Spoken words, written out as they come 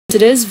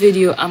Today's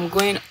video, I'm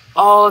going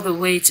all the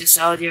way to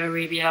Saudi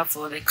Arabia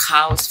for the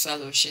KAUST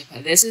fellowship.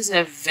 This is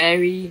a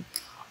very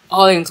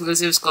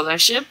all-inclusive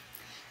scholarship,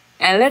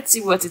 and let's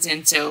see what it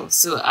entails.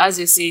 So as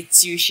they say,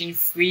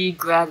 tuition-free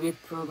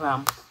graduate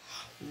program.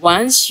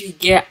 Once you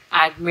get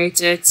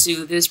admitted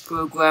to this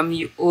program,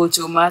 you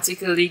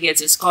automatically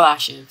get a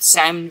scholarship.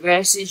 Some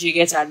universities you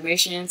get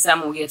admission, some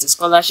will get a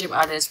scholarship,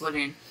 others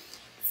wouldn't.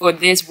 For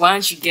this,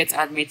 once you get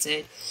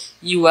admitted,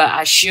 you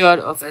are assured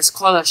of a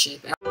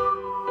scholarship.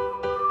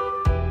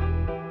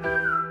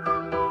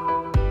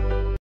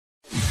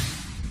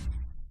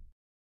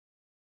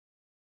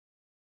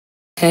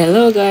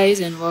 Hello guys,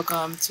 and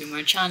welcome to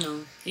my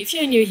channel. If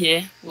you're new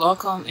here,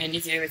 welcome, and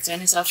if you're a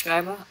returning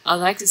subscriber, I'd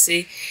like to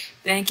say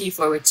thank you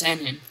for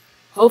returning.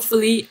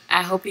 Hopefully,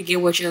 I hope you get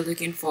what you're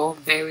looking for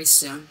very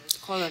soon.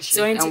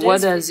 So, and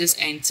what does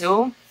this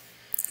entail?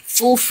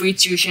 Full free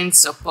tuition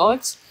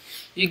support.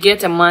 You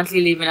get a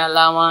monthly living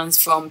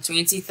allowance from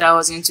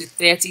 20,000 to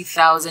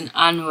 30,000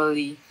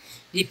 annually,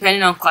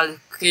 depending on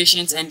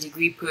qualifications and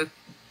degree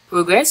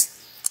progress.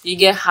 You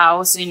get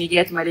housing, you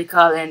get medical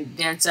and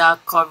dental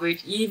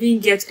coverage, you even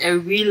get a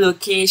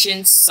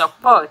relocation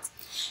support.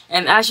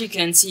 And as you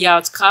can see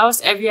at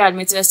KAUST, every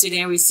admitted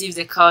student receives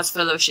the KAUST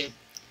fellowship.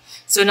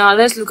 So now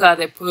let's look at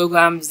the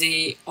programs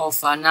they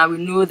offer. Now we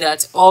know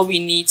that all we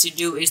need to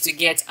do is to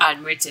get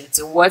admitted.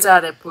 So what are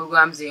the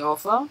programs they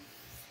offer?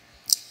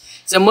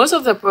 So most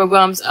of the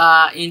programs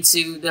are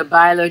into the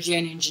biology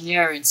and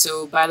engineering.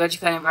 So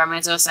biological,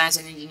 environmental science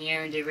and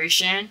engineering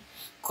division,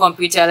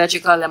 computer,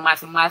 electrical and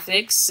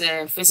mathematics,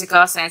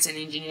 physical science and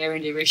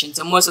engineering division.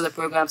 So most of the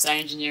programs are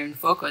engineering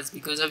focused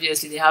because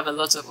obviously they have a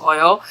lot of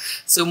oil.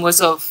 So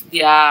most of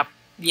their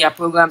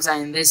programs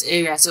are in this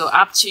area. So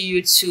up to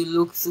you to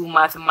look through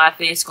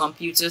mathematics,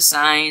 computer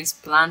science,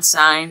 plant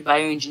science,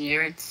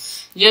 bioengineering.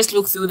 Just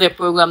look through the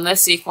program.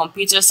 Let's say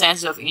computer science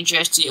is of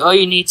interest to you. All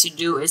you need to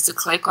do is to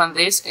click on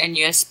this and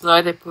you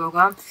explore the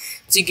program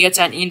to get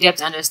an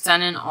in-depth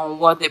understanding on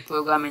what the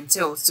program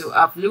entails. So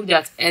I've looked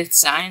at earth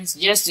science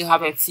just to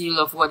have a feel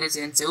of what it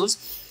entails.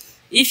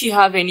 If you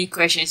have any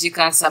questions, you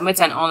can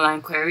submit an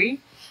online query.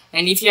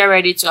 And if you're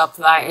ready to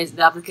apply,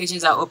 the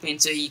applications are open,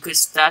 so you could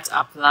start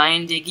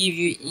applying. They give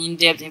you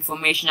in-depth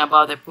information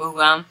about the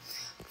program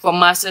for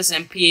masters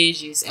and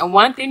PhDs. And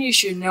one thing you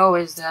should know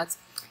is that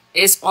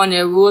it's on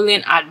a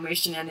rolling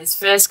admission and it's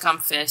first come,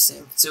 first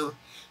served. So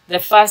the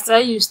faster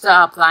you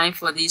start applying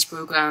for these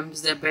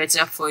programs, the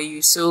better for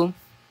you. So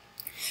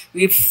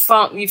we've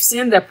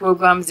seen the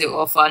programs they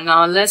offer.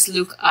 Now let's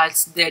look at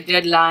the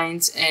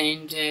deadlines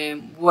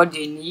and what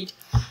they need.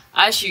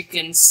 As you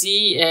can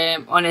see,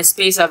 on a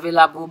space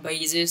available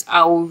basis,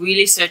 I will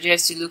really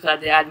suggest you look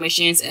at the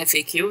admissions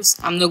FAQs.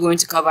 I'm not going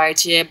to cover it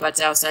here,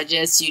 but I'll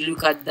suggest you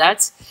look at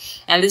that.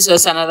 And this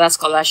was another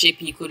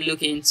scholarship you could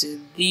look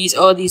into.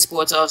 All these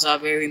portals are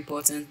very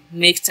important.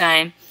 Make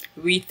time,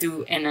 read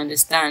through, and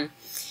understand.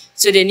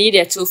 So they need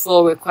a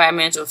TOEFL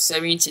requirement of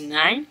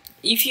 79.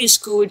 If you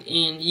schooled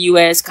in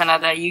US,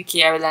 Canada,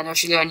 UK, Ireland,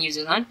 Australia, or New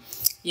Zealand,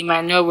 you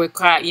are not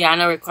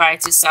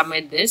required to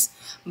submit this.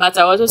 But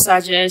I also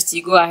suggest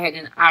you go ahead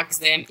and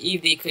ask them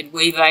if they could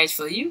waiver it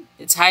for you.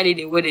 It's highly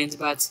they wouldn't,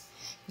 but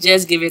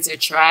just give it a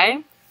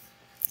try.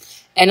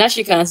 And as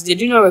you can see, they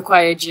do not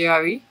require a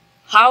GRE.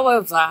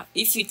 However,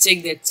 if you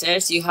take the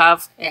test, you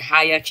have a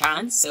higher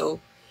chance. So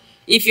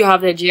if you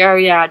have the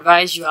GRE, I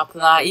advise you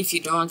apply. If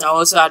you don't, I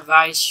also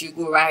advise you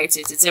go write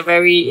it.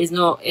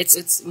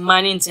 It's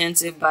money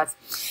intensive, but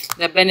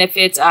the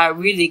benefits are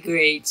really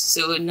great.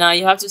 So now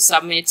you have to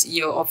submit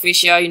your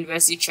official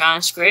university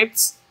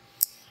transcripts.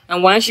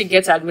 And once you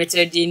get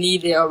admitted, they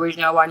need the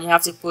original one. You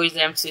have to post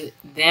them to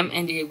them,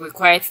 and they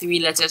require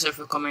 3 letters of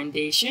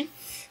recommendation.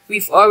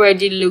 We've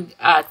already looked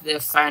at the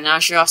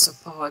financial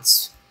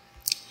support.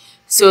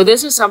 So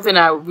this is something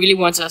I really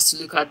want us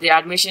to look at. The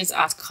admissions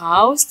at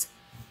KAUST.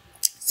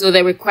 So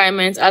the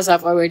requirements, as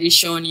I've already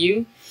shown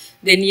you,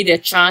 they need a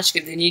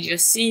transcript, they need your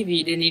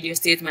CV, they need your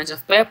statement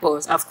of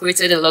purpose. I've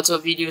created a lot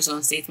of videos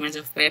on statement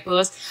of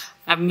purpose.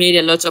 I've made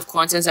a lot of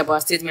content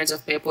about statement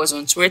of purpose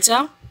on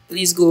Twitter.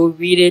 Please go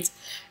read it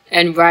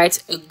and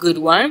write a good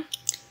one.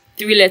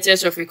 3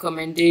 letters of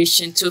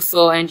recommendation,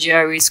 TOEFL and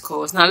GRE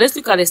scores. Now let's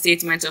look at the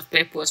statement of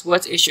purpose,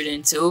 what it should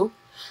entail.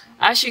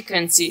 As you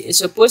can see, it's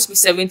supposed to be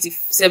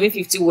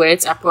 750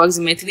 words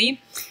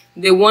approximately.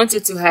 They want you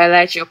to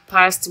highlight your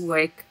past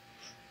work,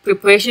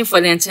 preparation for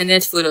the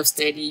intended field of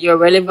study, your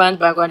relevant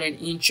background and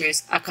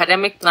interests,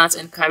 academic plans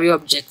and career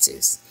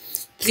objectives.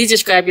 Please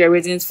describe your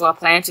reasons for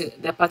applying to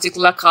the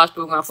particular KAUST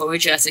program for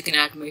which you are seeking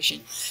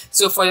admission.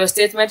 So for your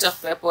statement of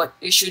purpose,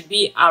 it should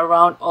be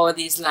around all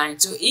these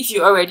lines. So if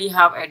you already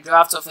have a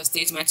draft of a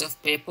statement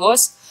of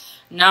purpose,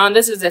 now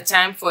this is the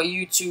time for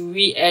you to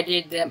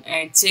re-edit them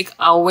and take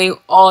away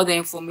all the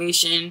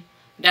information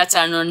that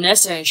are not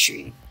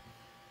necessary.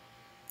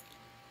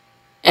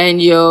 And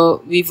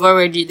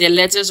the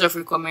letters of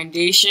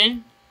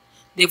recommendation.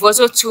 They've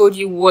also told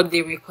you what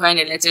they require in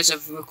the letters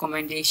of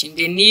recommendation.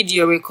 They need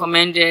your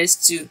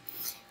recommenders to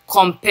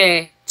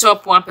compare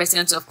top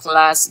 1% of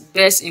class,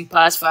 best in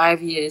past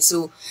 5 years.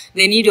 So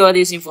they need all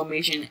this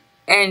information.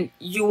 and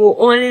you will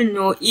only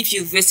know if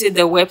you visit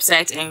the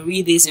website and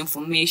read this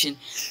information.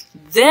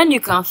 Then you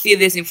can feed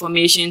this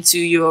information to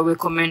your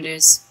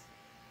recommenders.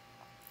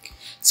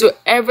 So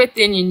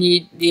everything you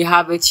need, they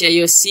have it here.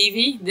 Your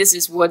CV, this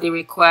is what they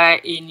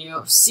require in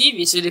your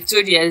CV. So they've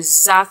told you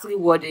exactly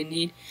what they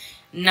need.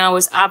 Now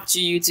it's up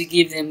to you to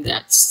give them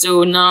that.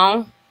 So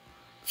now,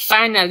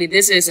 finally,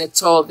 this is a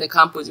tour of the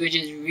campus, which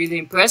is really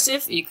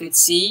impressive. You could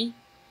see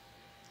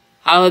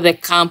how the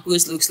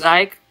campus looks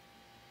like.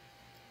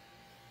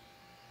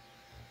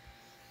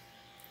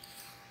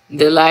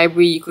 The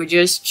library, you could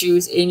just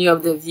choose any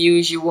of the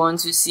views you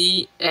want to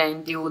see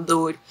and they will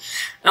do it.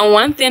 And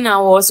one thing I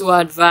also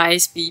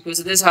advise people,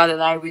 so this is how the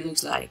library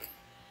looks like.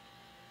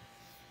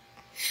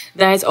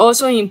 That it's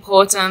also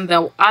important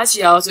that as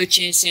you're also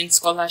chasing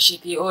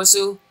scholarship, you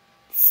also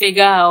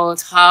figure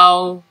out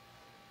how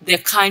the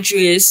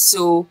country is.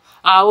 So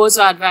I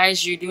also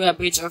advise you do a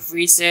bit of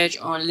research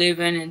on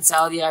living in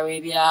Saudi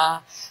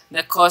Arabia,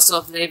 the cost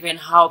of living,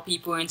 how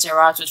people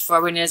interact with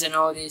foreigners and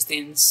all these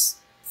things,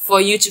 for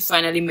you to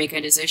finally make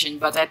a decision.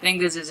 But I think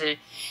this is a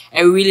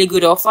really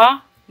good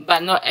offer,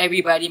 but not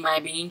everybody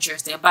might be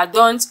interested. But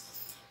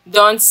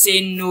don't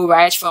say no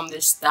right from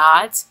the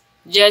start.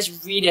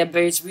 Just read a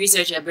bit,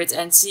 research a bit,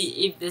 and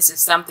see if this is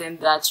something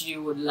that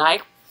you would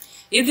like.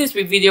 If this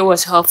video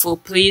was helpful,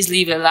 please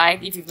leave a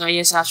like. If you've not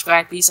yet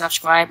subscribed, please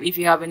subscribe. If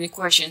you have any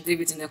questions,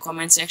 leave it in the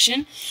comment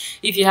section.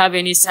 If you have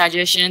any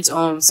suggestions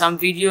on some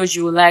videos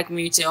you would like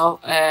me to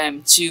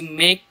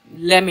make,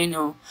 let me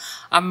know.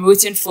 I'm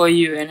rooting for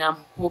you and I'm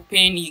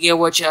hoping you get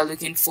what you're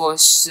looking for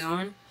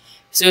soon.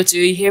 So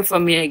till you hear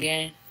from me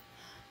again,